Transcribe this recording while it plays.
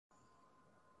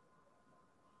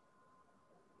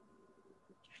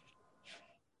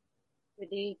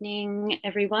Good evening,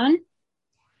 everyone.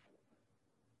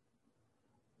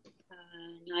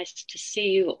 Nice to see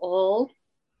you all.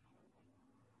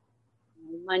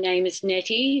 My name is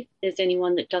Nettie. If there's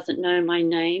anyone that doesn't know my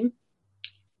name.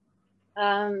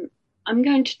 I'm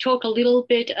going to talk a little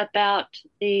bit about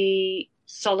the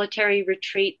solitary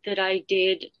retreat that I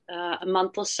did a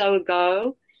month or so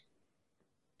ago.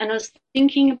 And I was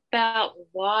thinking about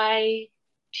why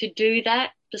to do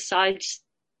that besides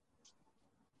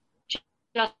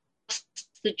just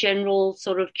the general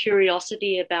sort of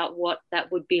curiosity about what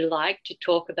that would be like to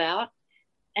talk about.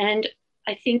 And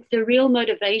I think the real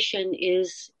motivation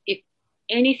is if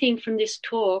anything from this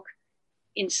talk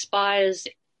inspires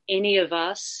any of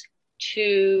us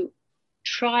to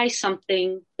try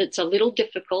something that's a little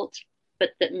difficult,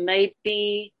 but that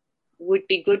maybe would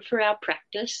be good for our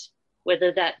practice,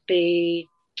 whether that be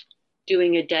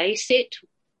doing a day sit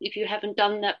if you haven't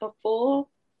done that before,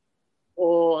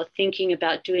 or thinking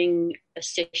about doing a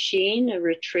sesshin, a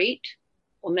retreat,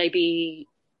 or maybe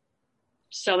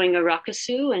sewing a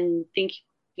rakusu and thinking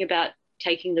about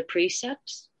taking the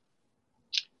precepts,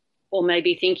 or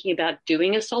maybe thinking about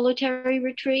doing a solitary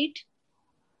retreat,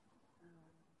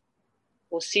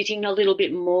 or sitting a little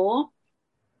bit more.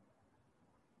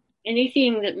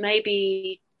 Anything that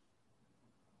maybe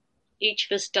each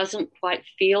of us doesn't quite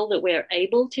feel that we're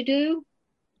able to do.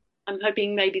 I'm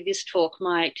hoping maybe this talk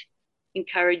might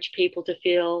encourage people to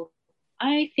feel,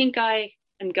 I think I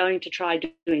am going to try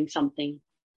doing something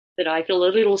that I feel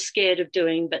a little scared of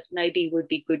doing, but maybe would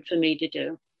be good for me to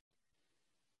do.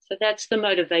 So that's the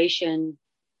motivation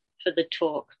for the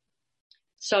talk.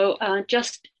 So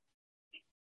just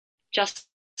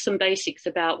some basics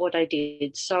about what I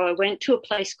did. So I went to a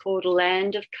place called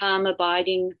Land of Calm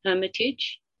Abiding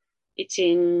Hermitage. It's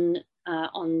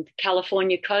on the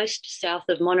California coast, south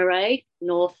of Monterey,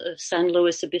 north of San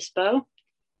Luis Obispo.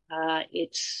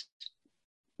 It's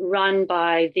run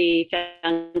by the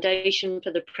Foundation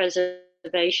for the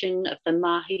Preservation of the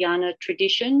Mahayana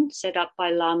Tradition, set up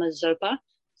by Lama Zopa.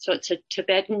 So it's a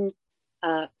Tibetan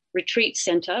retreat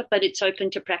center, but it's open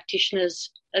to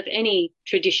practitioners of any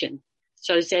tradition.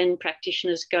 So Zen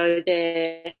practitioners go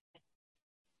there,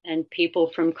 and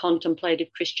people from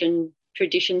contemplative Christian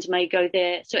traditions may go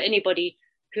there. So anybody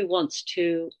who wants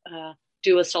to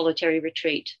do a solitary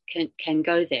retreat can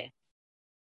go there.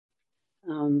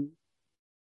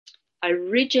 I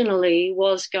originally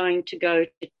was going to go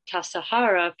to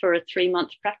Tassajara for a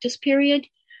 3-month practice period,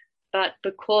 but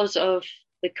because of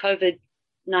the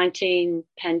COVID-19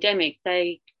 pandemic,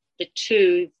 the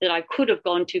two that I could have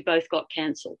gone to both got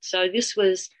cancelled. So this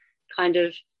was kind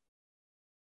of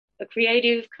a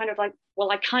creative kind of like,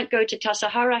 well, I can't go to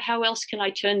Tassajara. How else can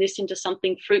I turn this into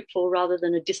something fruitful rather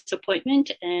than a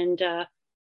disappointment? And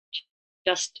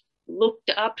just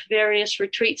looked up various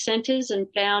retreat centers and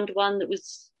found one that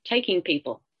was taking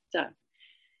people. So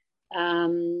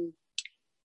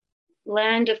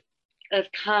Land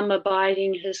of Calm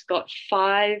Abiding has got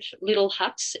 5 little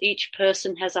huts. Each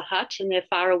person has a hut and they're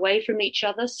far away from each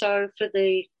other. So for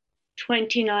the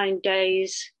 29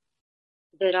 days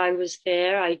that I was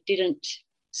there, I didn't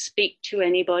speak to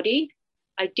anybody.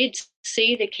 I did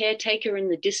see the caretaker in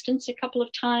the distance a couple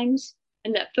of times,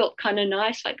 and that felt kind of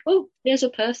nice, like, oh, there's a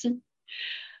person.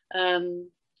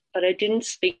 But I didn't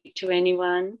speak to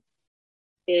anyone.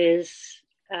 There's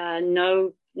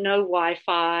no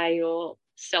Wi-Fi or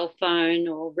cell phone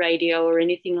or radio or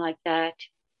anything like that.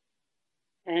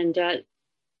 And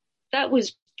that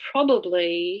was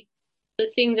probably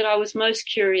the thing that I was most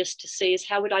curious to see, is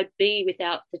how would I be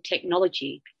without the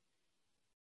technology?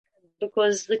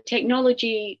 Because the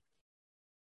technology,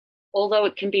 although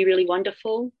it can be really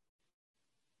wonderful,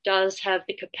 does have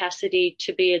the capacity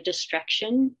to be a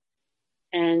distraction.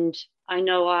 And I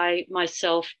know I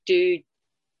myself do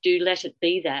let it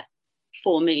be that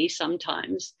for me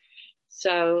sometimes.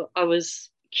 So I was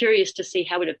curious to see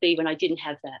how would it be when I didn't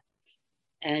have that.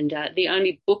 And the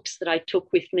only books that I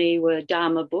took with me were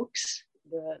Dharma books,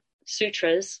 the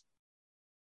sutras.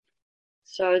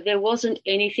 So there wasn't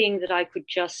anything that I could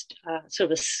just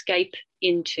sort of escape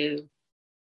into.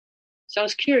 So I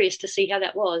was curious to see how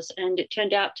that was, and it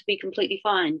turned out to be completely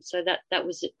fine. So that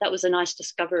was a nice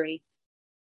discovery.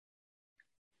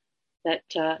 That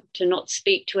to not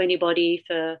speak to anybody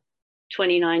for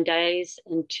 29 days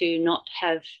and to not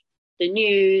have the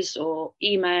news or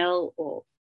email or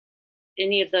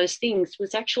any of those things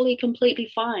was actually completely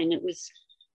fine. It was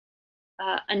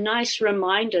a nice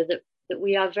reminder that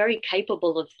we are very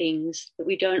capable of things that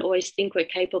we don't always think we're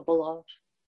capable of.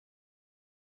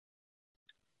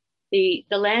 The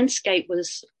landscape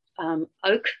was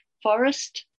oak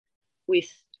forest with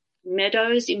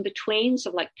meadows in between,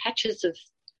 so like patches of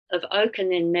oak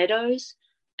and then meadows,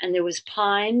 and there was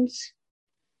pines,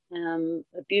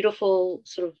 a beautiful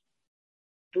sort of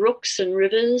brooks and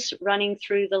rivers running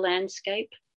through the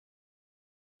landscape.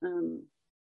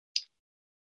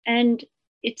 And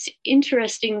it's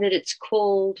interesting that it's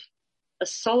called a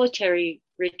solitary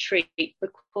retreat,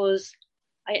 because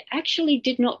I actually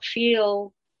did not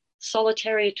feel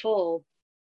solitary at all.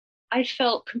 I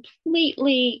felt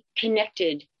completely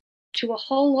connected to a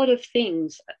whole lot of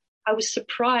things. I was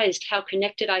surprised how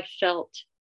connected I felt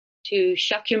to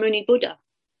Shakyamuni Buddha,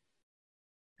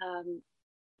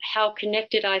 how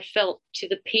connected I felt to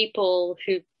the people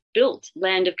who built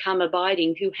Land of Calm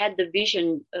Abiding, who had the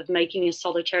vision of making a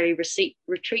solitary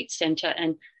retreat center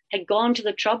and had gone to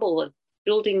the trouble of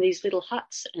building these little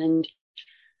huts and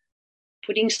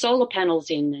putting solar panels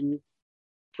in and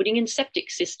putting in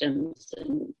septic systems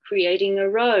and creating a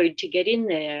road to get in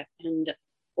there. And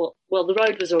well, the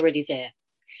road was already there,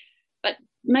 but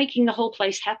making the whole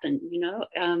place happen,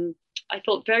 I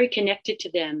felt very connected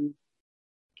to them.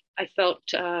 I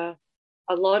felt a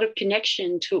lot of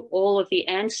connection to all of the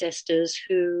ancestors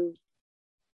who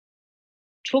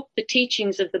took the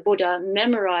teachings of the Buddha,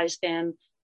 memorized them,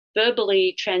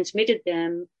 verbally transmitted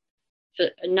them for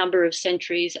a number of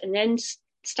centuries, and then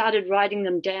started writing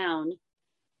them down.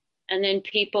 And then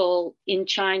people in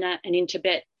China and in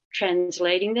Tibet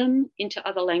translating them into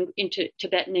other language, into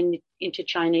Tibetan and into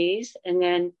Chinese, and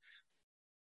then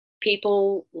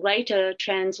people later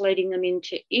translating them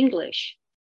into English.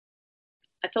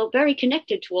 I felt very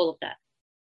connected to all of that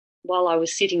while I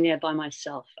was sitting there by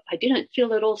myself. I didn't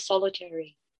feel at all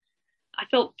solitary. I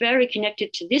felt very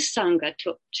connected to this Sangha,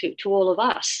 to all of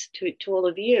us, to all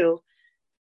of you,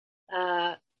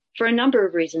 for a number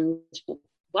of reasons.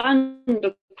 One,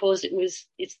 because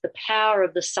it's the power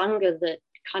of the Sangha that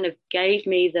kind of gave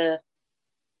me the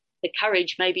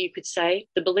courage, maybe you could say,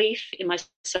 the belief in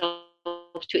myself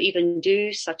to even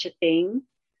do such a thing.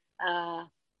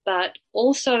 But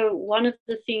also one of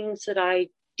the things that I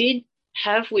did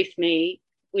have with me,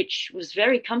 which was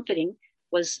very comforting,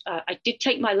 was I did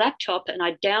take my laptop and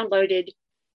I downloaded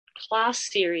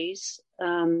class series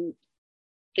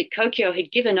that Kokyo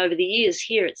had given over the years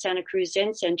here at Santa Cruz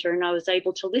Zen Center, and I was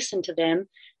able to listen to them.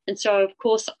 And so, of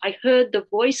course, I heard the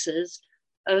voices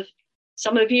of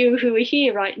some of you who are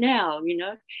here right now,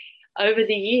 over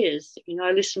the years.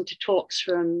 I listened to talks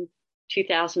from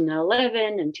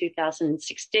 2011 and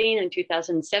 2016 and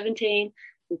 2017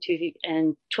 and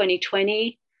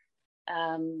 2020.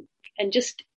 And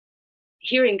just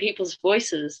hearing people's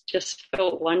voices just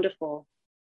felt wonderful.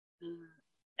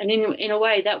 And in a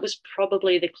way, that was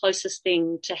probably the closest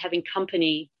thing to having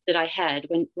company that I had.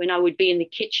 When I would be in the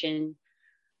kitchen,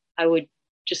 I would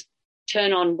just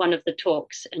turn on one of the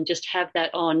talks and just have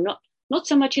that on. Not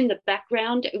so much in the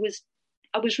background.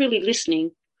 I was really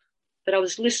listening, but I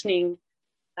was listening.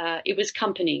 It was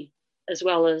company as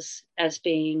well as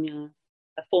being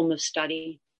a form of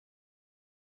study.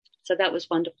 So that was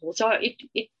wonderful. So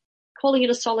calling it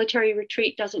a solitary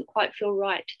retreat doesn't quite feel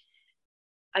right.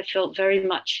 I felt very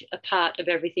much a part of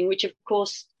everything, which of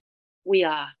course we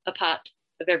are a part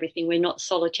of everything. We're not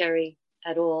solitary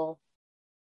at all.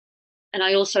 And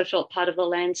I also felt part of the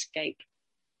landscape,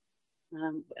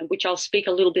 which I'll speak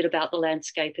a little bit about the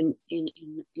landscape in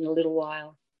a little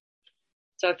while.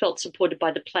 So I felt supported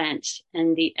by the plants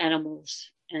and the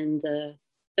animals and the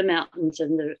mountains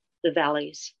and the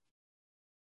valleys.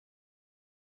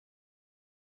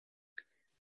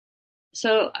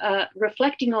 So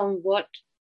reflecting on what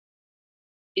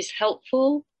is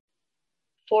helpful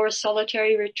for a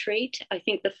solitary retreat, I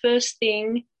think the first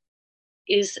thing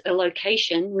is a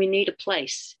location. We need a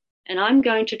place. And I'm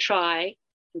going to try,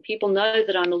 and people know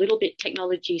that I'm a little bit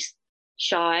technology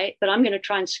shy, but I'm going to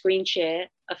try and screen share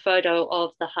a photo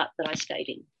of the hut that I stayed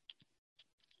in.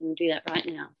 I'm going to do that right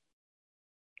now.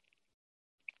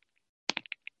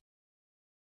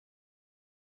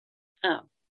 Oh, are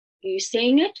you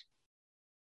seeing it?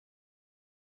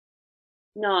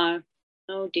 No.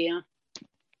 Oh dear.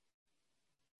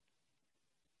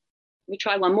 Let me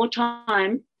try one more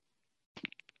time.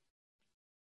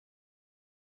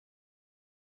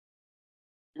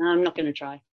 I'm not going to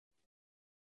try.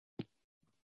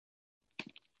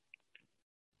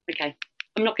 Okay,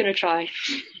 I'm not going to try.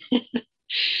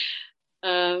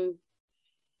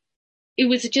 It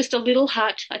was just a little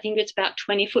hut. I think it's about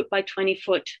 20 foot by 20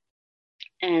 foot.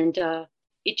 And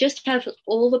it just has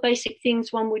all the basic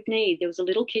things one would need. There was a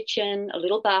little kitchen, a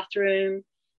little bathroom,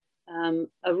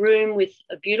 a room with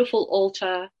a beautiful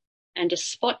altar, and a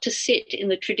spot to sit in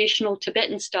the traditional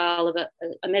Tibetan style of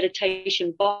a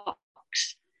meditation box.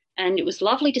 And it was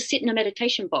lovely to sit in a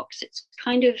meditation box. It's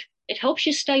kind of, it helps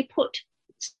you stay put.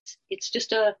 It's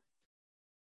just I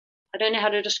don't know how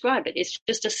to describe it. It's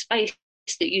just a space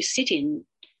that you sit in,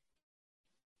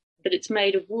 but it's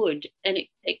made of wood, and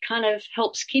it kind of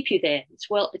helps keep you there.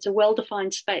 It's a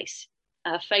well-defined space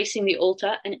facing the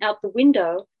altar, and out the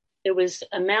window there was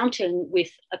a mountain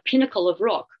with a pinnacle of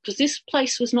rock, because this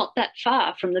place was not that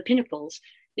far from the pinnacles.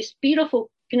 This beautiful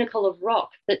pinnacle of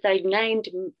rock that they named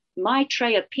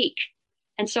Maitreya Peak.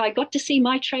 And so I got to see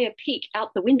Maitreya Peak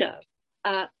out the window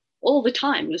all the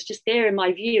time. It was just there in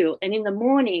my view. And in the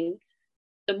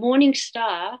morning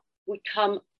star would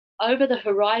come over the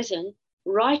horizon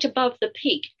right above the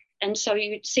peak. And so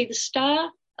you'd see the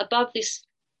star above this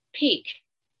peak,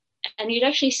 and you'd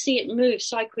actually see it move.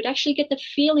 So I could actually get the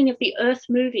feeling of the earth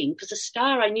moving, because the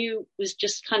star I knew was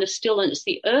just kind of still, and it's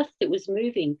the earth that was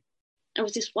moving. It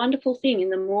was this wonderful thing in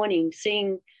the morning,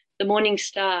 seeing the morning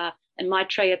star and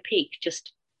Maitreya Peak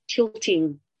just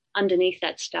tilting underneath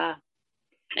that star,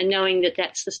 and knowing that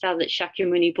that's the star that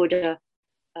Shakyamuni Buddha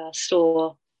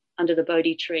saw under the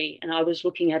Bodhi tree. And I was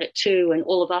looking at it too, and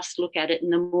all of us look at it in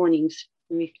the mornings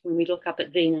when we look up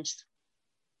at Venus.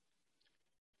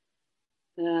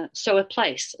 So a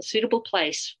suitable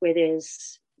place where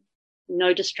there's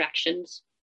no distractions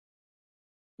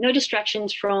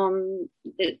from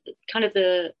the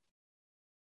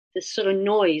sort of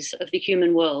noise of the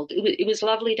human world. It was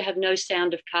lovely to have no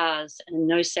sound of cars and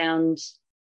no sounds,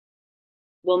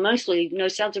 well, mostly no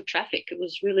sounds of traffic. It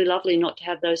was really lovely not to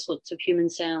have those sorts of human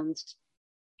sounds,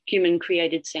 human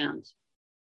created sounds.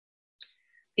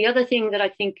 The other thing that I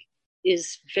think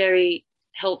is very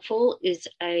helpful is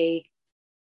a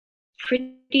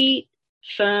pretty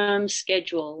firm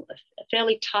schedule, a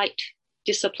fairly tight,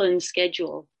 disciplined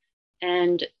schedule.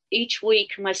 And each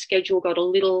week my schedule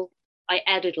I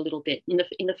added a little bit. In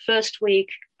the first week,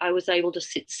 I was able to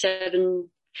sit 7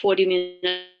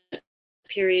 40-minute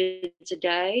periods a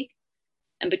day.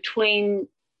 And between,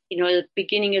 the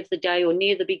beginning of the day or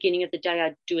near the beginning of the day,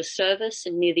 I'd do a service,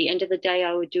 and near the end of the day,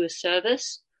 I would do a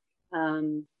service.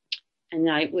 And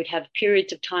I would have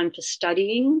periods of time for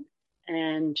studying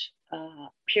and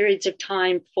periods of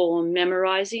time for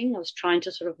memorizing. I was trying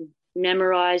to sort of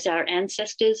memorize our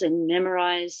ancestors and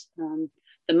memorize the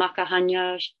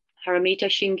Makahanya Haramita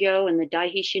Shingyo and the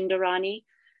Daihi Shindarani,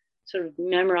 sort of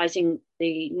memorizing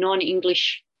the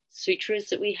non-English sutras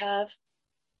that we have.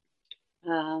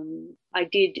 I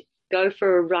did go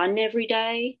for a run every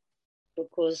day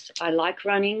because I like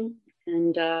running,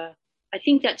 and I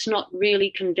think that's not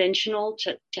really conventional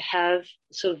to have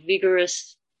sort of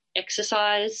vigorous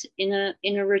exercise in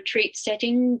a retreat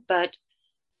setting, but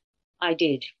I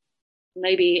did.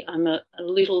 Maybe I'm a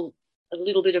little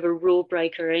bit of a rule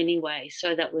breaker anyway,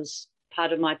 so that was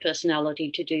part of my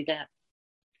personality to do that.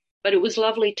 But it was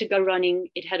lovely to go running.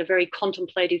 It had a very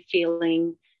contemplative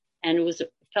feeling, and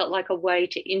it felt like a way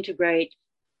to integrate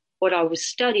what I was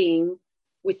studying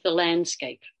with the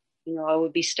landscape. I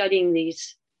would be studying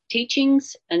these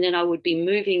teachings, and then I would be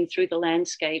moving through the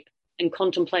landscape and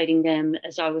contemplating them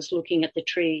as I was looking at the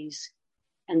trees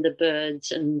and the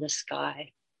birds and the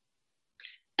sky.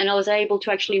 And I was able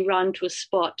to actually run to a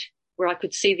spot where I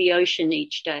could see the ocean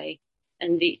each day.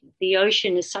 And the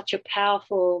ocean is such a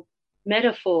powerful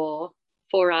metaphor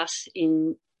for us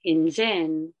in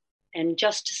Zen. And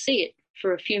just to see it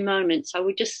for a few moments, I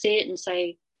would just see it and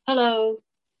say, hello,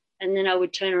 and then I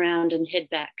would turn around and head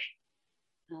back.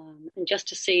 And just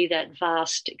to see that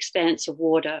vast expanse of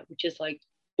water, which is like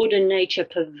Buddha nature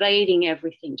pervading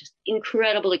everything, just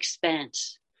incredible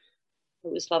expanse.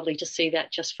 It was lovely to see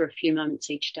that just for a few moments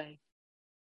each day.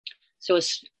 So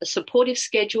a supportive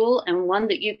schedule, and one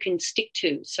that you can stick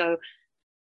to. So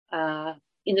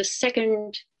in the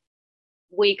second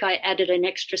week, I added an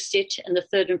extra sit, and the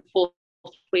third and fourth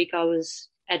week, I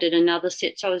added another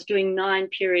sit. So I was doing 9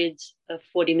 periods of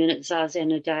 40-minute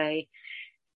Zazen a day.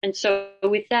 And so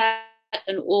with that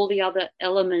and all the other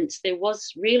elements, there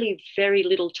was really very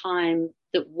little time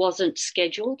that wasn't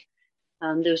scheduled.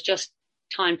 There was just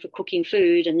time for cooking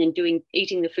food and then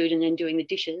eating the food and then doing the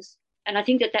dishes. And I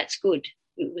think that's good.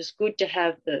 It was good to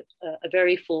have a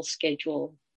very full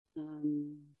schedule.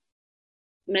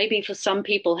 Maybe for some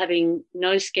people, having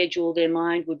no schedule, their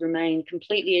mind would remain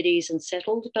completely at ease and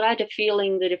settled. But I had a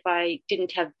feeling that if I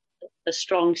didn't have a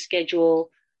strong schedule,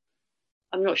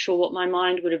 I'm not sure what my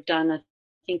mind would have done. I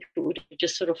think it would have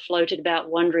just sort of floated about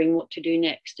wondering what to do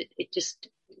next. It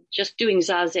just doing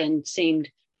Zazen seemed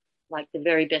like the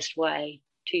very best way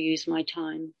to use my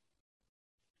time.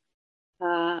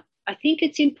 I think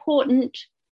it's important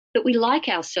that we like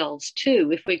ourselves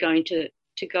too if we're going to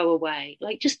go away,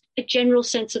 like just a general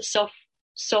sense of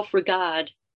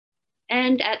self-regard.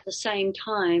 and at the same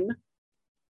time,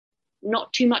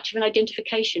 not too much of an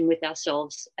identification with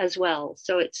ourselves as well.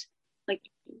 So it's like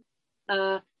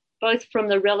both from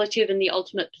the relative and the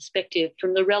ultimate perspective.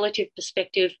 From the relative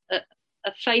perspective, a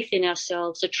faith in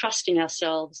ourselves, a trust in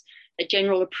ourselves, a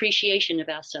general appreciation of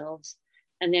ourselves.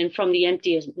 And then from the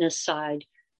emptiness side,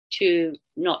 to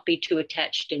not be too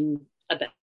attached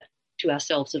to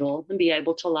ourselves at all and be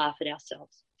able to laugh at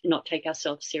ourselves and not take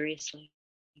ourselves seriously.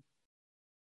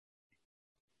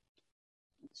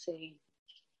 Let's see.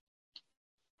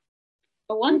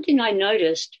 But one thing I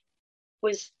noticed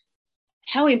was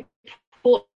how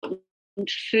important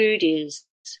food is.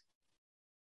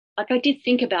 Like, I did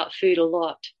think about food a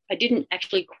lot. I didn't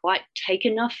actually quite take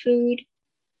enough food.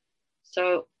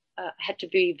 So I had to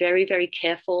be very, very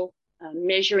careful,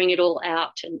 measuring it all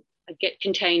out. And I'd get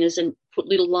containers and put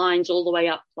little lines all the way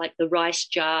up, like the rice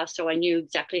jar. So I knew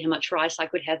exactly how much rice I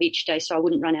could have each day so I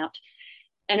wouldn't run out.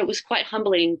 And it was quite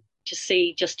humbling to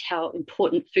see just how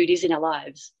important food is in our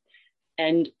lives.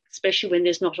 And especially when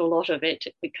there's not a lot of it,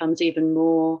 it becomes even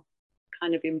more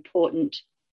kind of important.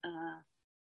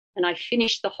 And I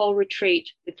finished the whole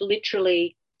retreat with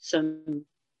literally some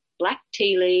black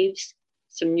tea leaves,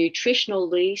 some nutritional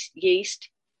yeast,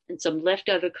 and some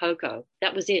leftover cocoa.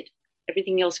 That was it.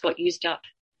 Everything else got used up.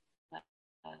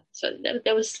 So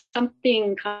there was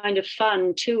something kind of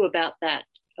fun too about that.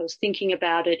 I was thinking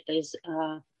about it as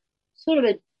sort of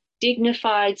a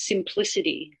dignified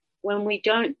simplicity. When we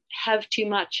don't have too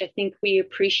much, I think we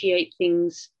appreciate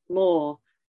things more.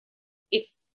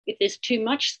 If there's too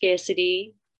much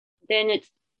scarcity, then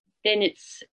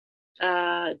it's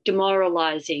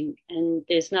demoralizing, and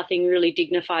there's nothing really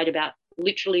dignified about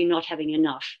literally not having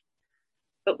enough.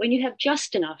 But when you have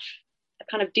just enough, a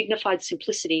kind of dignified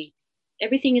simplicity,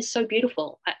 everything is so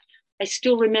beautiful. I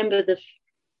still remember the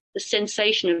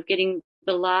sensation of getting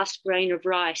the last grain of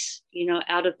rice,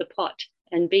 out of the pot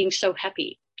and being so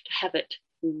happy to have it.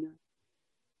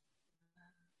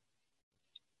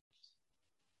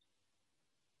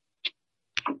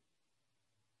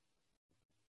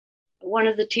 One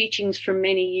of the teachings from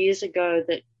many years ago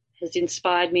that has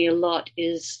inspired me a lot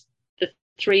is the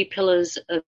 3 pillars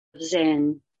of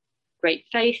Zen: great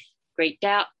faith, great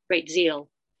doubt, great zeal.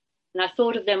 And I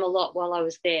thought of them a lot while I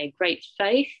was there. Great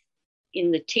faith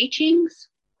in the teachings,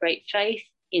 great faith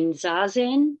in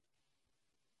Zazen,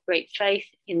 great faith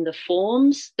in the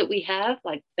forms that we have,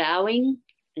 like bowing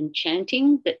and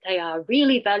chanting, that they are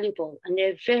really valuable and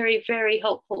they're very, very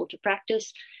helpful to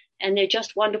practice. And they're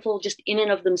just wonderful just in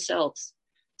and of themselves.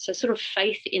 So sort of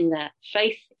faith in that,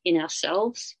 faith in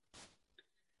ourselves,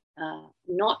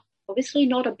 obviously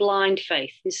not a blind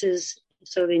faith. This is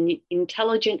sort of an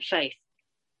intelligent faith,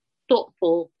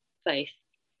 thoughtful faith.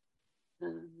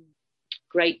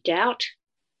 Great doubt.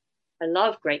 I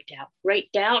love great doubt.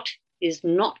 Great doubt is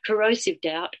not corrosive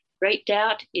doubt. Great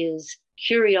doubt is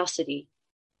curiosity,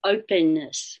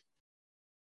 openness,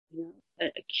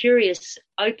 a curious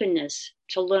openness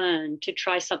to learn, to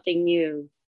try something new,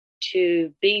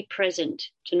 to be present,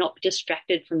 to not be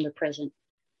distracted from the present,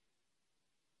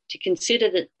 to consider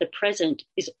that the present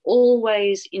is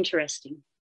always interesting.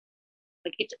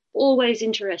 Like, it's always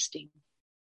interesting.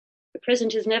 The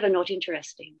present is never not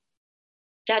interesting.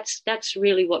 That's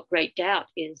really what great doubt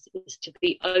is to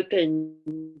be open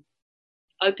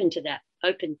to that,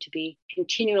 open to be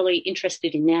continually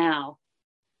interested in now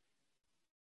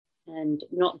and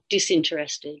not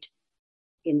disinterested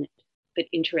in it, but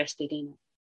interested in it.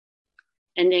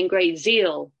 And then great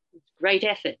zeal, great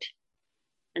effort.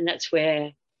 And that's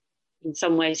where, in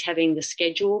some ways, having the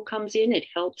schedule comes in. It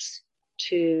helps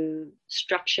to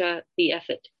structure the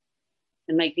effort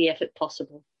and make the effort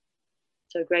possible.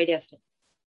 So great effort.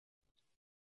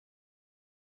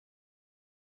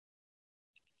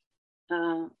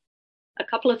 A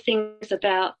couple of things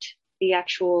about the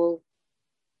actual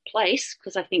place,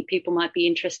 because I think people might be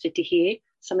interested to hear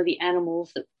some of the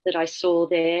animals that I saw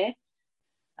there.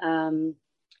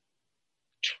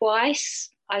 Twice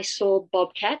I saw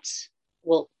bobcats.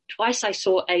 Well, twice I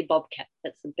saw a bobcat.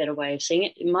 That's a better way of saying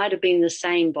it. It might have been the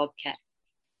same bobcat.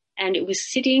 And it was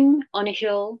sitting on a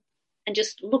hill and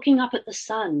just looking up at the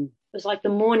sun. It was like the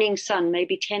morning sun,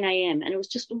 maybe 10 a.m. And it was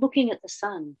just looking at the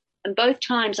sun. And both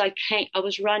times I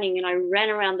was running and I ran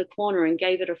around the corner and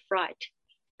gave it a fright.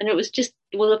 And it was just,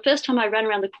 the first time I ran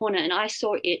around the corner and I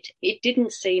saw it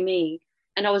didn't see me.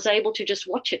 And I was able to just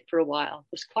watch it for a while.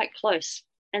 It was quite close.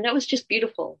 And that was just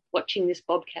beautiful, watching this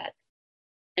bobcat.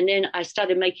 And then I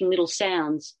started making little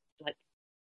sounds, like,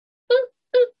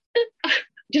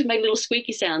 just made little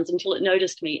squeaky sounds until it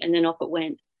noticed me, and then off it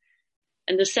went.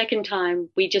 And the second time,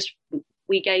 we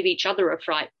gave each other a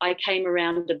fright. I came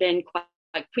around the bend quite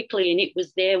quickly, and it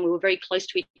was there, and we were very close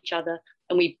to each other,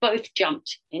 and we both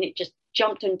jumped, and it just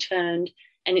jumped and turned,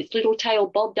 and its little tail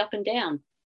bobbed up and down,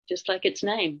 just like its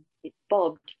name. It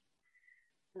bobbed.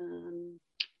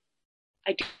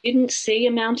 I didn't see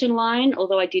a mountain lion,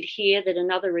 although I did hear that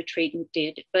another retreatant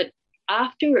did. But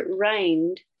after it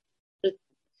rained,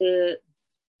 the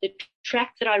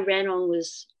track that I ran on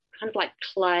was kind of like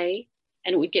clay,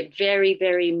 and it would get very,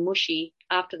 very mushy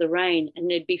after the rain, and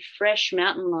there'd be fresh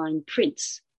mountain lion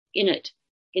prints in it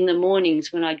in the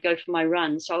mornings when I'd go for my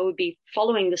run. So I would be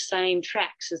following the same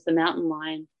tracks as the mountain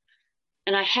lion.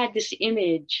 And I had this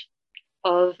image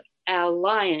of our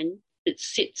lion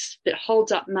that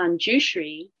holds up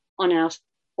Manjushri on our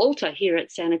altar here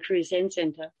at Santa Cruz Zen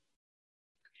Center,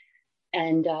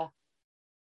 and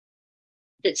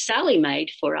that Sally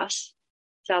made for us,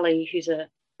 Sally, who's a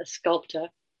sculptor.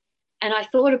 And I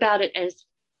thought about it as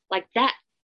like that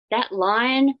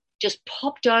lion just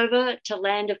popped over to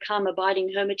Land of Calm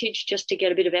Abiding Hermitage just to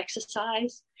get a bit of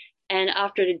exercise. And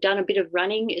after it had done a bit of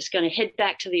running, is going to head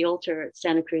back to the altar at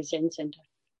Santa Cruz Zen Center.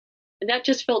 And that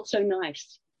just felt so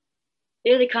nice.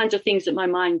 They're the kinds of things that my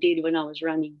mind did when I was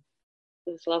running.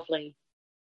 It was lovely.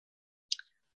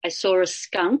 I saw a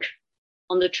skunk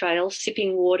on the trail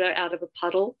sipping water out of a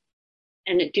puddle,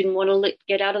 and it didn't want to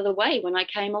get out of the way when I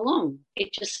came along.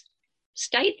 It just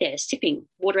stayed there sipping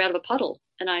water out of a puddle,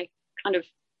 and I kind of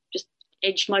just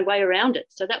edged my way around it.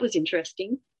 So that was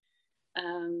interesting.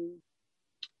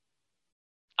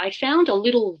 I found a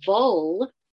little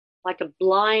vole, like a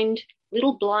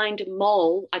little blind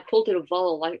mole. I called it a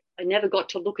vole. I never got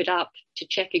to look it up to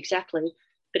check exactly,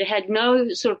 but it had no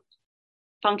sort of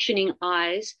functioning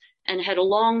eyes and had a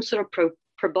long sort of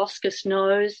proboscis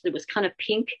nose that was kind of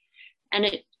pink, and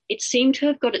it seemed to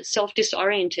have got itself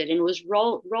disoriented and was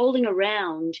rolling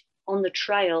around on the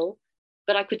trail,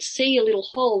 but I could see a little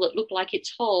hole that looked like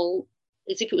its hole,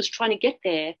 as if it was trying to get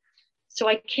there. So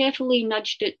I carefully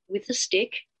nudged it with a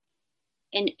stick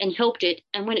and helped it.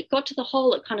 And when it got to the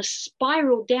hole, it kind of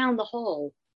spiraled down the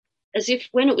hole, as if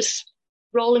when it was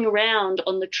rolling around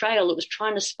on the trail, it was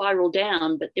trying to spiral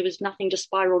down, but there was nothing to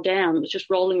spiral down. It was just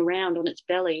rolling around on its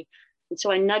belly. And so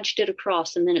I nudged it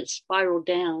across, and then it spiraled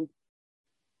down.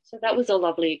 So that was a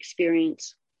lovely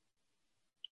experience.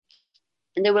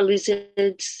 And there were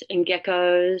lizards and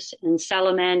geckos and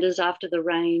salamanders after the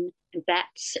rain, and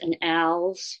bats and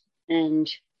owls and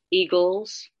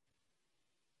eagles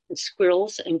and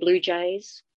squirrels and blue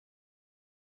jays,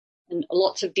 and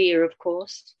lots of deer, of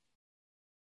course.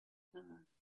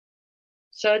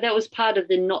 So that was part of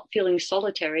the not feeling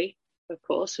solitary, of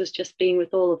course, was just being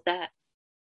with all of that.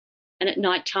 And at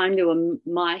night time, there were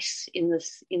mice in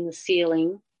the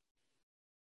ceiling.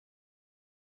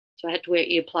 So I had to wear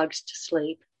earplugs to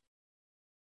sleep.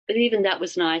 But even that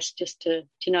was nice, just to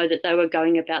know that they were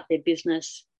going about their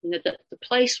business. You know, the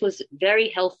place was very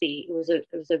healthy. It was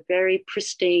a very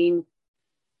pristine,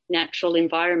 natural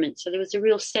environment. So there was a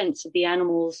real sense of the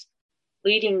animals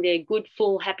leading their good,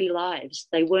 full, happy lives.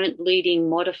 They weren't leading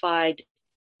modified,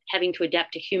 having to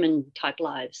adapt to human type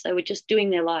lives. They were just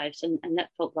doing their lives, and that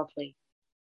felt lovely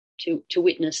to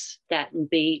witness that and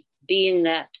be in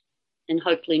that, and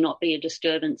hopefully not be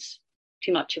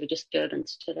too much of a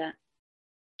disturbance to that.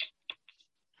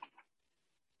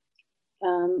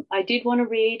 I did want to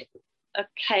read a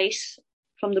case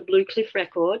from the Blue Cliff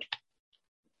Record.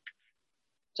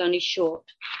 It's only short.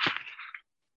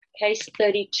 Case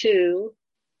 32,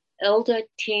 Elder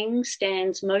Ting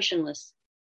stands motionless.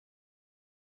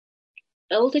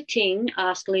 Elder Ting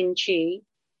asked Lin Chi,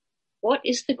 "What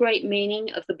is the great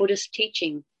meaning of the Buddhist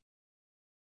teaching?"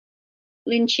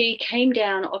 Lin Chi came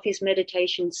down off his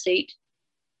meditation seat,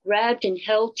 grabbed and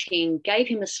held Ting, gave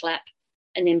him a slap,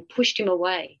 and then pushed him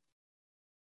away.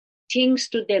 Ting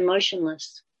stood there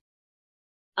motionless.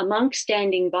 A monk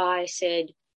standing by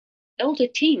said, "Elder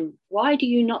Ting, why do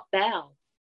you not bow?"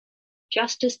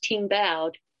 Just as Ting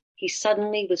bowed, he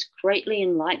suddenly was greatly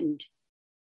enlightened.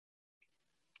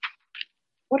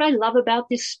 What I love about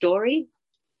this story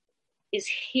is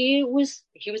he was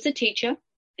a teacher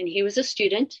and he was a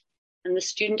student, and the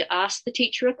student asked the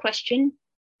teacher a question,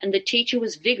 and the teacher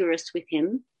was vigorous with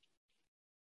him.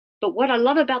 But what I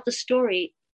love about the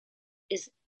story is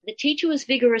the teacher was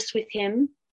vigorous with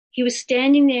him. He was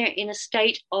standing there in a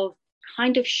state of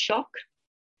kind of shock,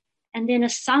 and then a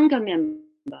Sangha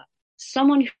member,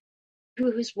 someone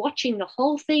who was watching the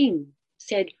whole thing,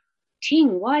 said,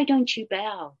 "Ting, why don't you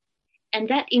bow?" And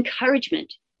that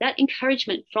encouragement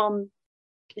from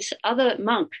this other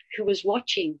monk who was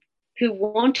watching, who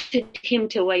wanted him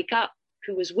to wake up,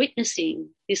 who was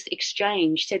witnessing this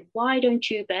exchange, said, "Why don't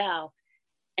you bow?"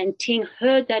 And Ting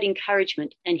heard that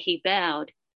encouragement and he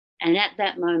bowed. And at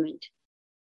that moment,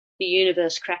 the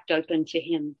universe cracked open for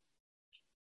him.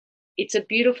 It's a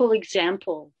beautiful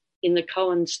example in the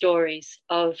Koan stories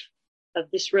of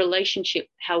this relationship,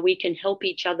 how we can help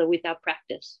each other with our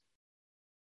practice.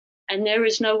 And there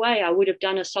is no way I would have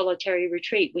done a solitary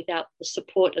retreat without the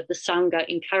support of the Sangha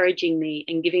encouraging me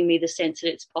and giving me the sense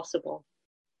that it's possible.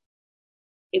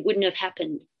 It wouldn't have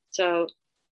happened. So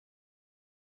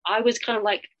I was kind of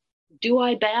like, do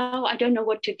I bow? I don't know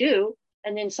what to do.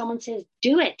 And then someone says,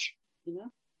 do it.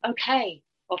 Okay,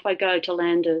 off I go to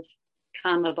land of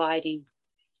calm abiding.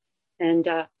 And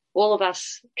all of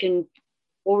us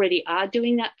already are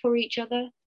doing that for each other,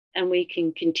 and we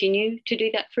can continue to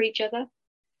do that for each other.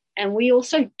 And we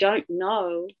also don't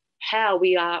know how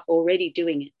we are already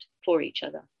doing it for each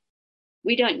other.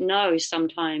 We don't know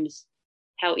sometimes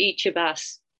how each of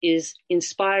us is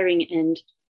inspiring and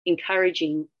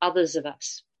encouraging others of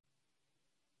us.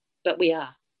 But we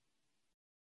are,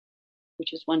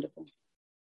 which is wonderful.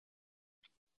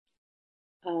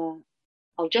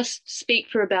 I'll just speak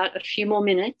for about a few more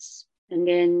minutes, and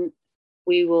then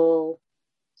we will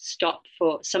stop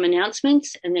for some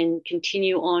announcements and then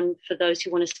continue on for those who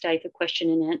want to stay for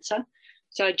question and answer.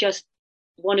 So I just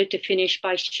wanted to finish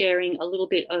by sharing a little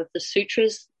bit of the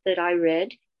sutras that I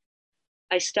read.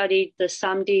 I studied the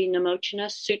Samdi Namochana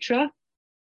Sutra,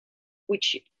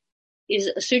 which is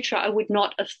a sutra I would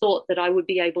not have thought that I would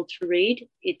be able to read.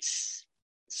 It's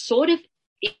sort of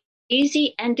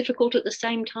easy and difficult at the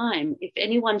same time. If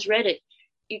anyone's read it,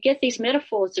 you get these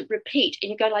metaphors that repeat and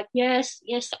you go like, yes,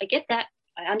 I get that.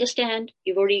 I understand.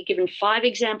 You've already given 5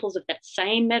 examples of that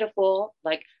same metaphor,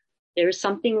 like there is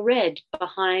something red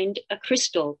behind a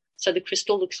crystal, so the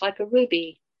crystal looks like a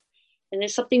ruby. And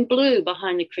there's something blue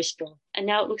behind the crystal, and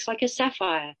now it looks like a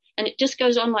sapphire. And it just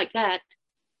goes on like that.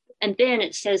 And then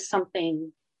it says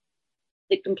something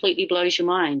that completely blows your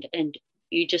mind, and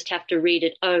you just have to read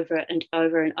it over and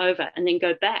over and over, and then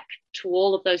go back to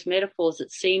all of those metaphors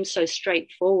that seem so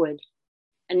straightforward.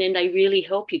 And then they really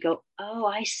help you go, oh,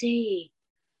 I see.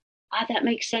 That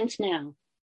makes sense now.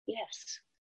 Yes.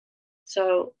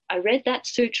 So I read that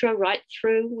sutra right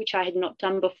through, which I had not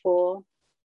done before.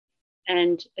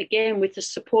 And again, with the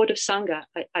support of Sangha,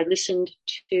 I listened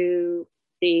to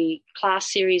the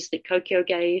class series that Kokyo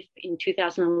gave in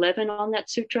 2011 on that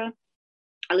sutra.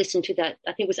 I listened to that,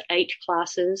 I think it was 8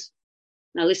 classes,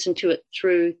 and I listened to it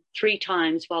through 3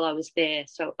 times while I was there.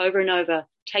 So over and over,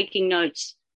 taking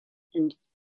notes and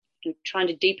trying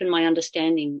to deepen my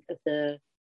understanding of the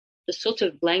sort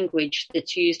of language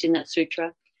that's used in that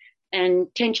sutra. And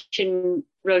Tenshin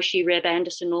Roshi Reb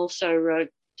Anderson also wrote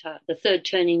The Third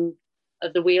Turning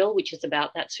of the Wheel, which is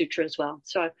about that sutra as well.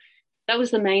 So that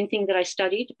was the main thing that I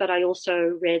studied, but I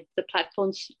also read the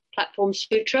Platform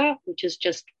Sutra, which is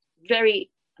just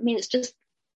it's just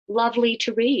lovely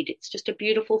to read. It's just a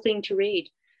beautiful thing to read.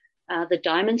 The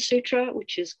Diamond Sutra,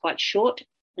 which is quite short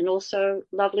and also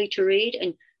lovely to read.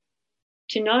 And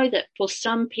to know that for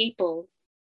some people,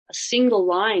 a single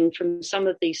line from some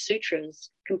of these sutras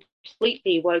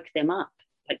completely woke them up,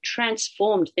 like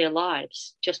transformed their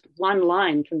lives, just one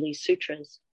line from these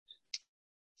sutras.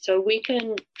 So we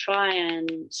can try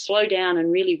and slow down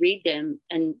and really read them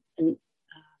and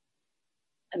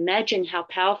imagine how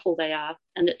powerful they are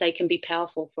and that they can be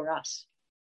powerful for us.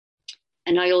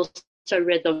 And I also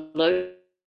read the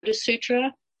Lotus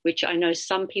Sutra, which I know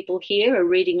some people here are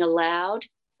reading aloud.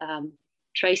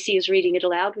 Tracy is reading it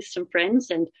aloud with some friends,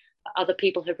 and other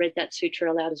people have read that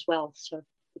sutra aloud as well. So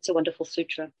it's a wonderful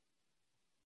sutra.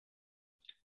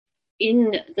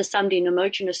 In the Samdi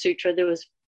Namochana Sutra, there was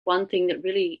one thing that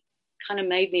really kind of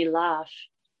made me laugh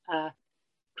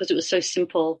because it was so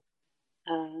simple.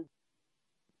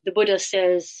 The Buddha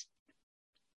says,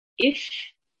 if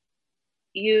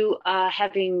you are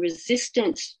having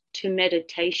resistance to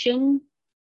meditation,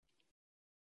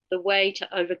 the way to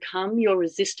overcome your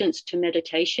resistance to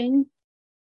meditation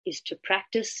is to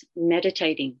practice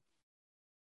meditating.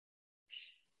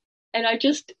 And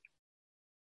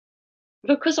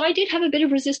because I did have a bit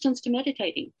of resistance to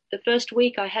meditating. The first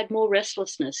week I had more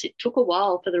restlessness. It took a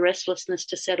while for the restlessness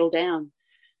to settle down.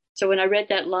 So when I read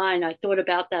that line, I thought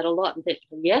about that a lot and thought,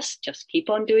 yes, just keep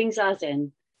on doing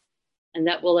Zazen, and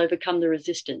that will overcome the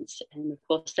resistance. And of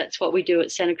course, that's what we do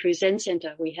at Santa Cruz Zen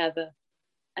Center. We have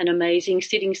an amazing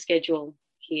sitting schedule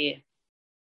here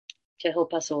to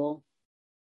help us all.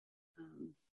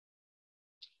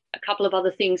 A couple of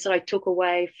other things that I took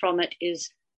away from it is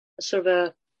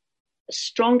a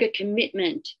stronger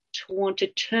commitment to want to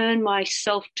turn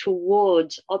myself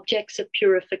towards objects of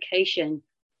purification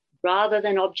rather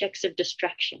than objects of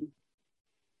distraction.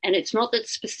 And it's not that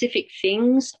specific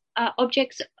things are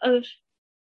objects of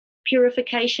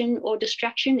purification or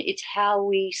distraction. It's how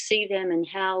we see them and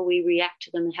how we react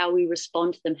to them and how we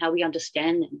respond to them, how we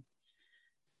understand them.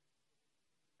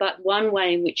 But one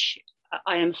way in which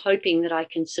I am hoping that I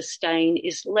can sustain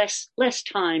is less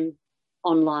time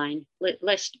online,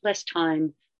 less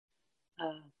time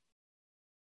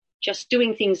just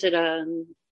doing things that are,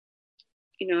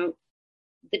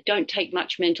 that don't take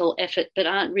much mental effort but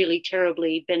aren't really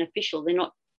terribly beneficial. They're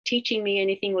not teaching me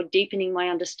anything or deepening my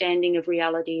understanding of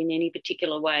reality in any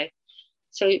particular way.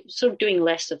 So sort of doing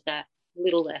less of that, a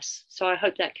little less. So I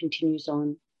hope that continues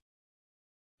on.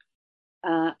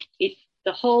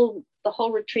 The whole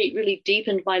retreat really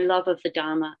deepened my love of the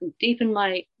Dharma and deepened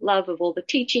my love of all the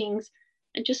teachings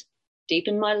and just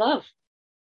deepened my love.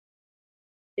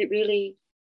 It really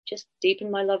just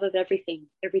deepened my love of everything.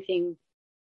 Everything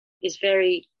is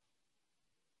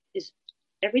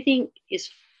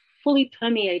fully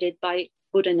permeated by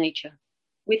Buddha nature,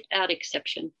 without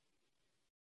exception.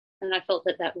 And I felt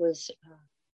that was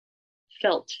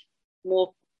felt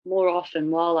more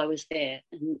often while I was there,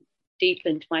 and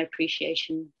deepened my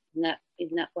appreciation in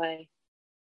that way.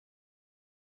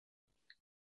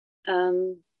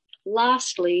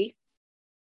 Lastly,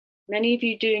 many of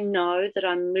you do know that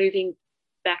I'm moving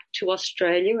back to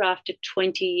Australia after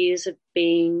 20 years of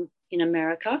being in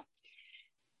America.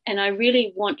 And I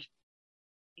really want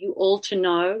you all to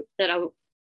know that I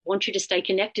want you to stay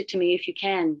connected to me if you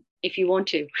can, if you want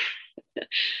to.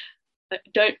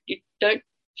 Don't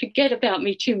forget about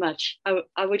me too much.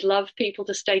 I would love people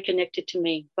to stay connected to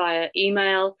me via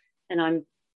email, and I'm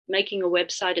making a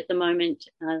website at the moment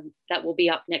that will be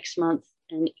up next month,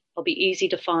 and it'll be easy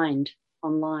to find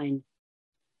online.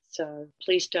 So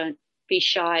please don't be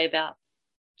shy about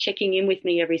checking in with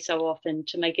me every so often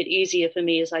to make it easier for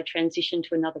me as I transition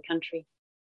to another country.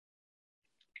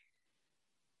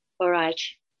 All right,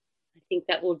 I think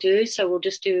that will do. So we'll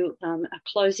just do a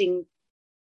closing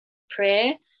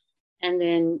prayer and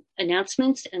then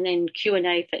announcements and then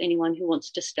Q&A for anyone who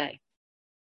wants to stay.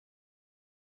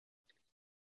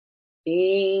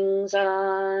 Beings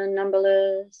are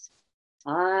numberless.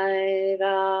 I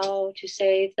vow to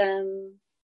save them.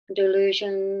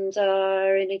 Delusions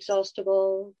are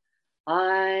inexhaustible.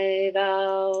 I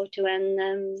vow to end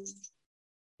them.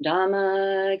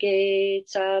 Dharma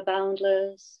gates are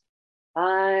boundless.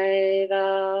 I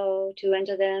vow to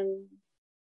enter them.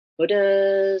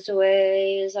 Buddha's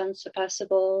way is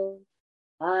unsurpassable.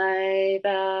 I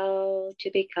vow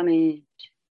to become it.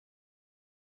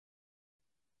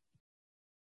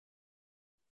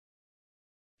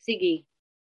 Siggy.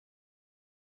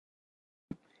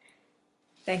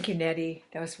 Thank you, Nettie.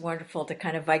 That was wonderful to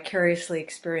kind of vicariously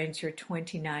experience your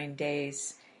 29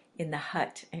 days in the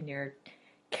hut and your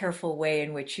careful way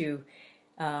in which you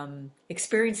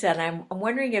experienced that. And I'm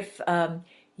wondering if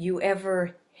you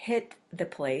ever hit the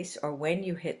place, or when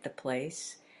you hit the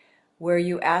place, where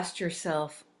you asked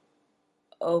yourself,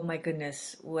 oh my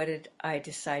goodness, what did I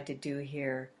decide to do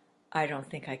here? I don't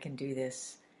think I can do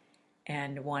this,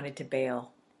 and wanted to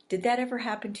bail. Did that ever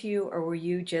happen to you, or were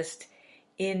you just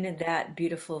in that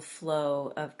beautiful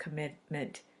flow of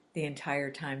commitment the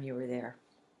entire time you were there?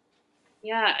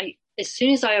 Yeah, as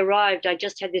soon as I arrived, I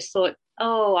just had this thought,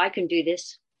 oh, I can do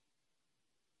this.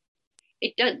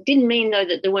 It didn't mean, though,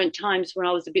 that there weren't times when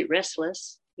I was a bit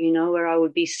restless, where I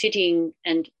would be sitting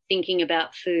and thinking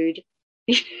about food.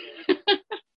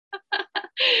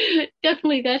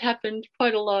 Definitely that happened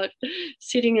quite a lot,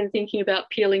 sitting and thinking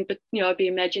about peeling, I'd be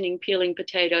imagining peeling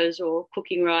potatoes or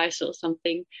cooking rice or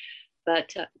something.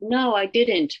 But no, I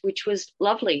didn't, which was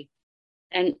lovely.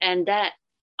 And that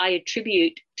I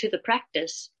attribute to the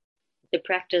practice. The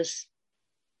practice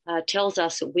tells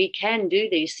us that we can do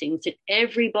these things, that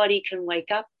everybody can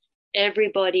wake up.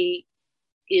 Everybody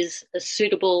is a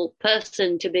suitable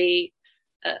person to be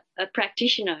a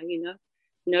practitioner,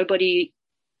 Nobody,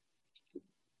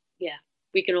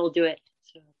 we can all do it.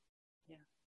 So, yeah.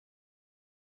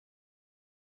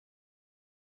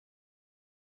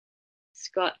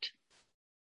 Scott.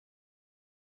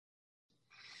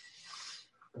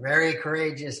 Very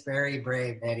courageous, very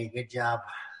brave, Nettie. Good job.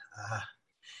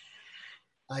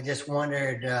 I just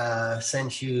wondered,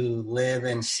 since you live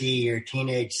and see your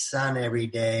teenage son every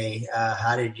day,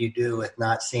 how did you do with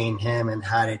not seeing him, and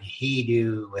how did he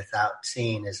do without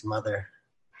seeing his mother?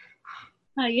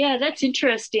 Yeah, that's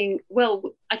interesting.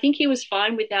 Well, I think he was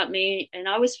fine without me, and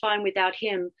I was fine without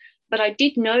him. But I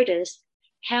did notice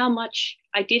how much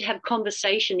I did have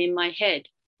conversation in my head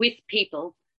with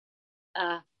people.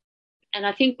 And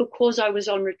I think because I was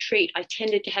on retreat, I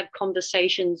tended to have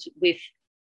conversations with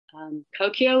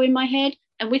Kokyo in my head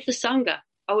and with the Sangha.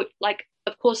 I would, like,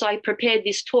 of course, I prepared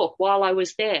this talk while I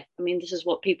was there. I mean, this is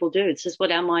what people do. This is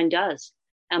what our mind does.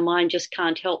 Our mind just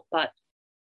can't help but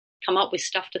come up with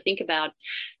stuff to think about.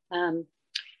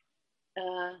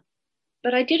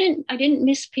 But I didn't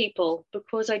miss people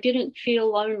because I didn't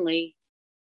feel lonely,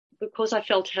 because I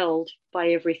felt held by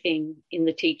everything in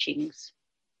the teachings.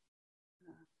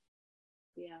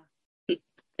 Yeah.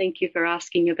 Thank you for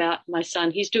asking about my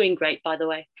son. He's doing great, by the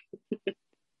way.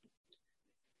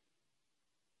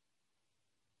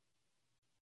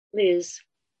 Liz.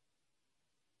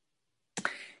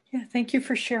 Yeah, thank you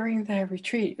for sharing the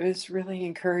retreat. It was really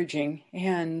encouraging.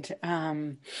 And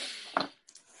I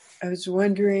was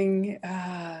wondering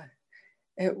at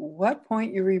what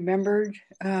point you remembered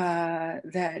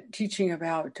that teaching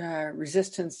about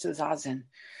resistance to Zazen.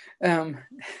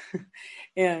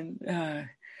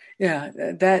 Yeah,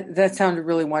 that sounded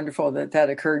really wonderful that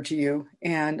occurred to you.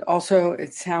 And also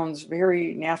it sounds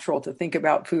very natural to think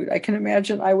about food. I can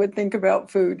imagine I would think about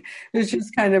food. It's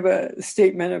just kind of a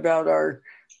statement about our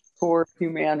core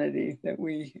humanity, that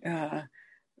we,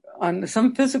 on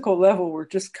some physical level, we're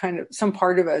just kind of, some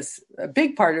part of us, a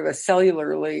big part of us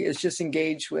cellularly is just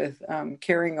engaged with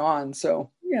carrying on. So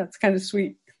yeah, it's kind of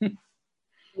sweet.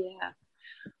 Yeah.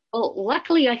 Well,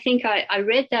 luckily, I think I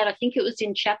read that. I think it was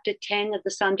in chapter 10 of the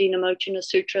Sandhinamochana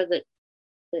Sutra that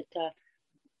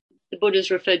the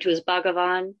Buddha's referred to as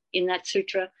Bhagavan in that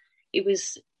sutra. It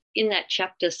was in that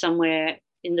chapter somewhere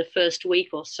in the first week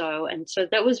or so. And so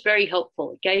that was very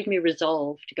helpful. It gave me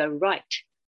resolve to go, right.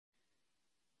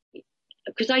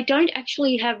 Because I don't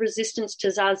actually have resistance to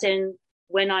Zazen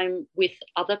when I'm with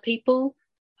other people.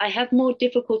 I have more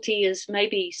difficulty, as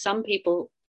maybe some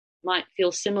people might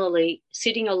feel similarly,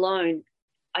 sitting alone.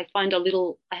 I have a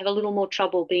little more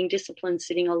trouble being disciplined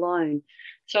sitting alone.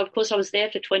 So of course I was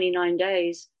there for 29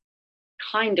 days,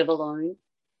 kind of alone.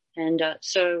 And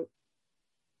so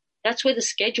that's where the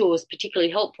schedule was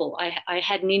particularly helpful. I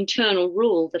had an internal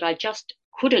rule that I just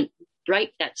couldn't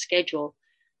break that schedule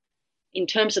in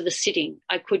terms of the sitting.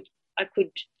 I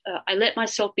let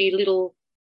myself be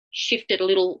shifted a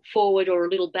little forward or a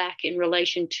little back in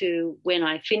relation to when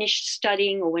I finished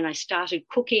studying or when I started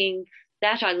cooking.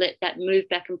 That I let that move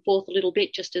back and forth a little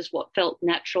bit, just as what felt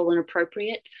natural and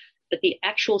appropriate. But the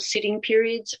actual sitting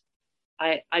periods,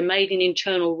 I made an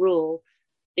internal rule.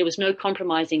 There was no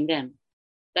compromising them.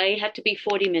 They had to be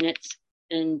 40 minutes,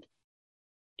 and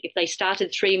if they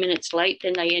started 3 minutes late,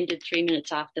 then they ended 3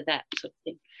 minutes after that, sort of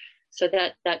thing. So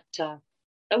that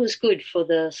was good for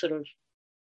the sort of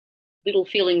little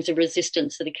feelings of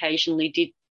resistance that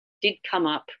occasionally did come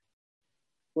up.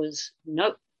 Was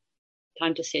nope,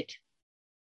 time to sit.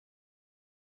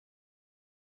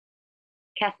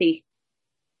 Kathy.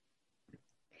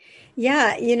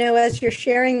 Yeah, as you're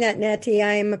sharing that, Nettie,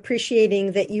 I'm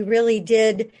appreciating that you really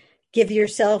did give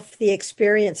yourself the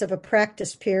experience of a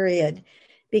practice period,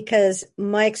 because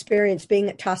my experience being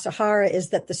at Tassajara is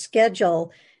that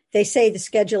they say the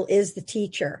schedule is the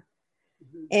teacher.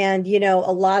 And, a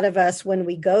lot of us, when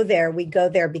we go there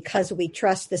because we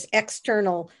trust this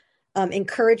external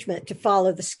encouragement to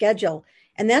follow the schedule.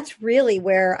 And that's really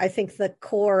where I think the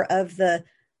core of a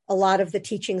lot of the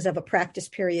teachings of a practice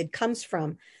period comes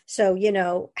from.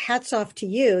 So, hats off to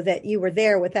you that you were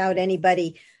there without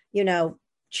anybody,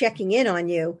 checking in on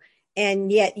you. And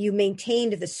yet you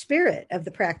maintained the spirit of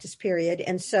the practice period.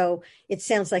 And so it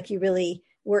sounds like you really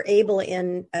were able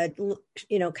in a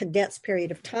condensed period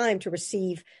of time to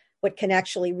receive what can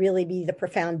actually really be the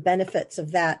profound benefits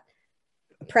of that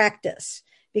practice,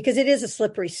 because it is a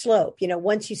slippery slope.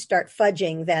 Once you start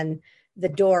fudging, then the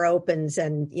door opens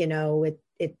and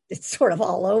it's sort of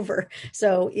all over.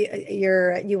 So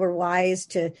you were wise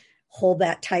to hold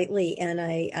that tightly, and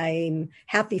I'm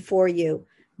happy for you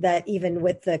that even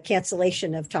with the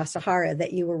cancellation of Tassajara,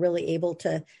 that you were really able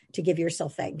to give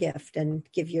yourself that gift and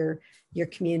give your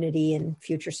community and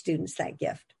future students that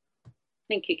gift.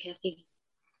 Thank you, Kathy.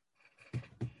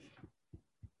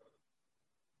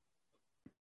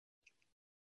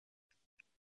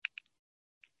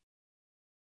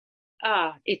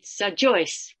 It's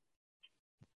Joyce.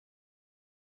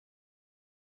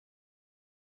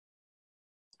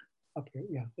 Okay,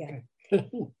 yeah. Yeah. Okay.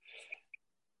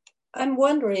 I'm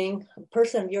wondering, a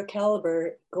person of your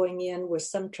caliber going in with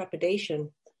some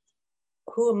trepidation,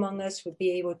 who among us would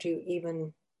be able to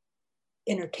even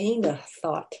entertain the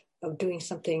thought of doing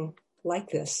something like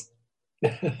this?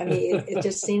 I mean, it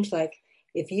just seems like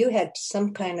if you had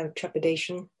some kind of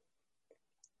trepidation,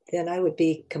 then I would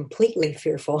be completely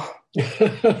fearful.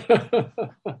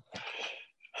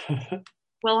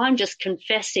 Well, I'm just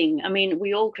confessing. I mean,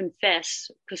 we all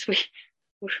confess because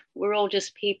we're all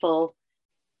just people.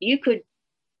 You could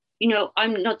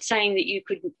I'm not saying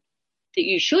that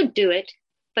you should do it,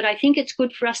 but I think it's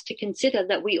good for us to consider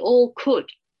that we all could,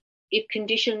 if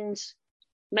conditions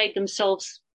made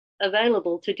themselves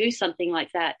available to do something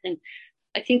like that. And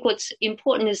I think what's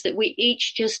important is that we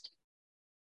each just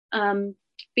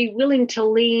be willing to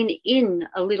lean in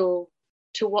a little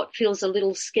to what feels a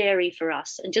little scary for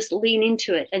us, and just lean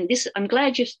into it. And I'm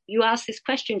glad you asked this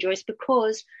question, Joyce,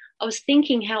 because I was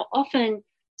thinking how often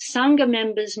Sangha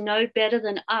members know better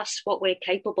than us what we're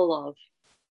capable of.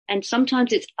 And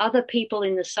sometimes it's other people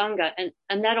in the Sangha,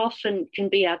 and that often can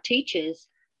be our teachers,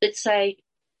 that say,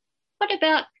 what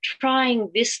about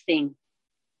trying this thing?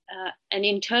 And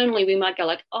internally we might go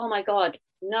like, oh my God,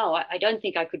 no, I don't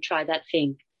think I could try that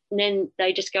thing. And then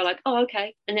they just go like, oh,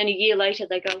 okay. And then a year later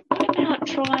they go, what about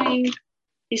trying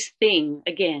this thing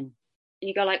again? And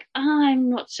you go like, I'm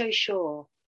not so sure,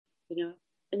 and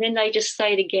then they just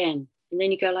say it again. And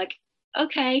then you go like,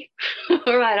 okay,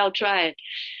 all right, I'll try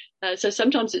it. So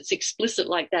sometimes it's explicit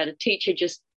like that, a teacher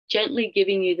just gently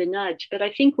giving you the nudge. But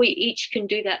I think we each can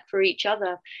do that for each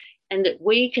other, and that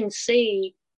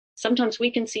sometimes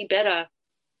we can see better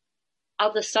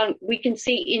we can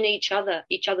see in each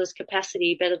other's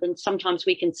capacity better than sometimes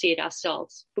we can see it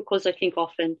ourselves, because I think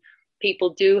often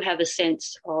people do have a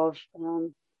sense of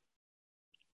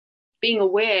being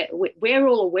aware. We're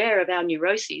all aware of our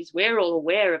neuroses. We're all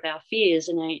aware of our fears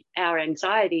and our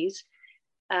anxieties.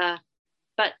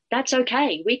 But that's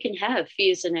okay. We can have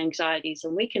fears and anxieties,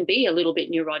 and we can be a little bit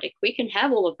neurotic. We can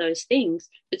have all of those things,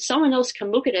 but someone else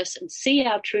can look at us and see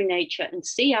our true nature and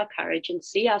see our courage and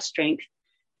see our strength,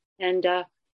 and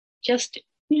just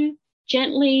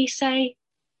gently say,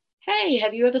 hey,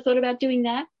 have you ever thought about doing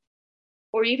that?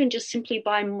 Or even just simply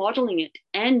by modeling it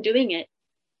and doing it,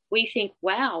 we think,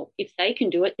 wow, if they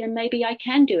can do it, then maybe I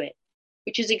can do it,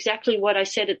 which is exactly what I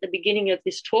said at the beginning of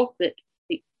this talk, that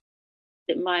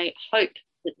my hope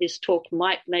that this talk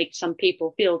might make some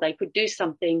people feel they could do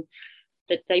something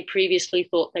that they previously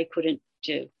thought they couldn't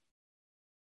do.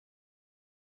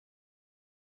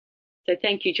 So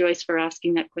thank you, Joyce, for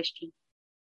asking that question.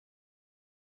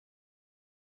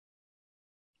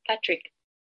 Patrick.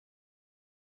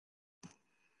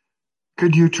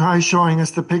 Could you try showing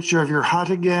us the picture of your hut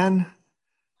again?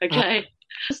 Okay.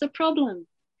 What's the problem?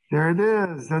 There it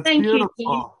is. That's Thank beautiful.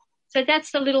 You. So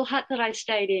that's the little hut that I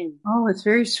stayed in. Oh, it's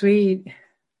very sweet.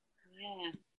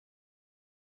 Yeah.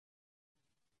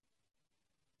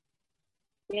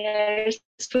 Yeah, it's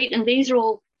sweet. And these are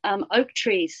all oak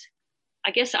trees. I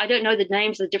guess I don't know the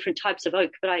names of the different types of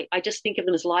oak, but I just think of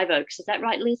them as live oaks. Is that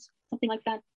right, Liz? Something like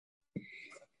that?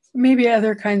 Maybe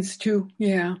other kinds too,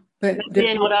 yeah. But maybe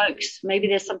they're not oaks. Maybe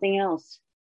there's something else.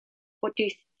 What do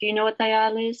you know what they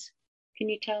are, Liz? Can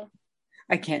you tell?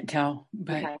 I can't tell,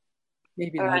 but okay.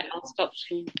 Maybe all not. Right, I'll stop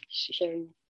sharing.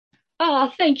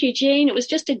 Oh, thank you, Jean. It was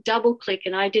just a double click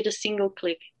and I did a single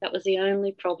click. That was the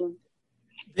only problem.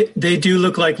 They do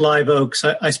look like live oaks.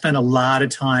 I spent a lot of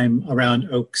time around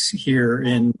oaks here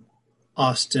in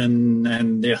Austin,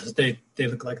 and they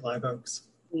look like live oaks.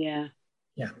 Yeah.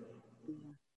 Yeah.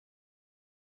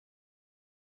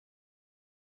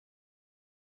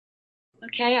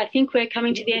 Okay, I think we're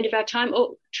coming to the end of our time.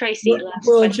 Oh, Tracy, last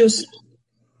question.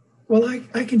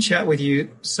 I can chat with you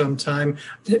sometime.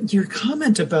 Your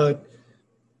comment about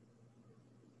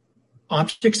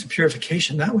objects of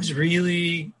purification, that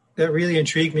really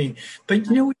intrigued me. But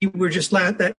you were just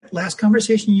that last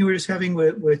conversation you were just having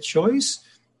with Joyce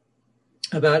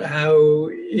about how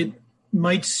it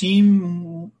might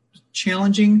seem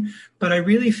challenging, but I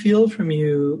really feel from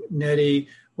you, Nettie,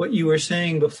 what you were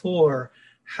saying before,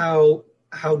 how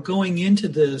going into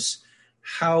this,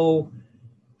 how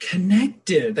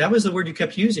connected, that was the word you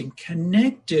kept using,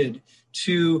 connected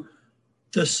to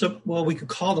we could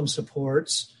call them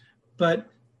supports, but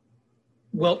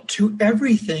to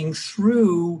everything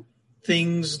through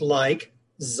things like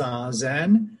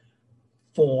Zazen,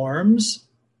 forms,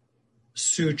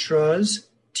 sutras,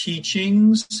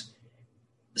 teachings,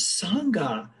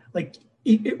 Sangha. Like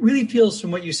it really feels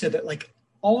from what you said that like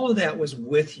all of that was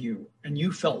with you and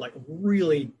you felt like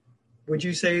really, would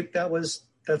you say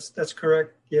that's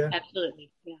correct? Yeah.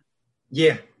 Absolutely. Yeah.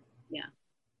 Yeah. Yeah.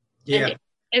 Yeah. And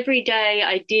every day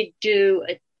I did do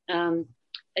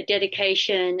a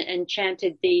dedication and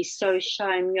chanted the So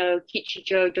Shaimyo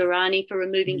Kichijo Dharani for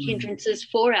removing hindrances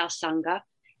for our Sangha.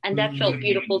 And that felt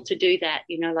beautiful to do that,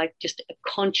 like just a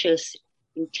conscious,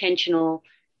 intentional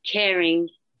caring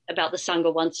about the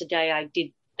Sangha once a day. I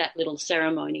did that little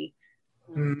ceremony.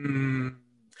 You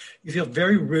feel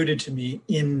very rooted to me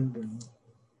in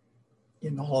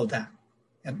all of that.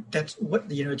 And that's what,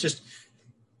 just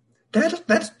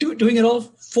that's doing it all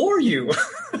for you.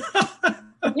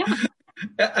 Yeah.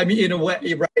 I mean, in a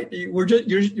way, right? You're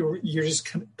just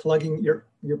kind of plugging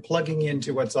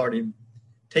into what's already,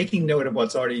 taking note of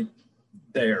what's already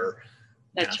there.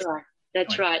 That's right.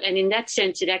 That's right. And in that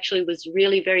sense, it actually was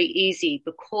really very easy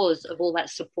because of all that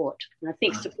support. And I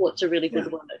think support's a really good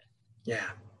word. Yeah.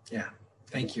 Yeah.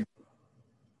 Thank you.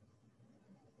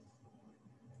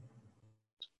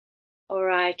 All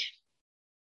right.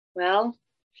 Well,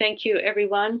 thank you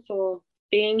everyone for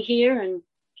being here and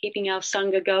keeping our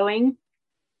Sangha going.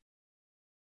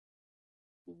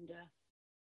 And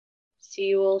see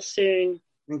you all soon.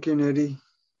 Thank you, Nettie.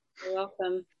 You're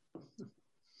welcome.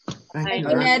 Thank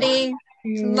Bye. you, Nettie.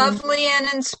 It's lovely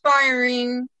and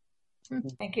inspiring.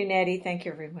 Thank you, Nettie. Thank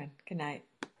you, everyone. Good night.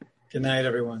 Good night,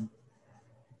 everyone.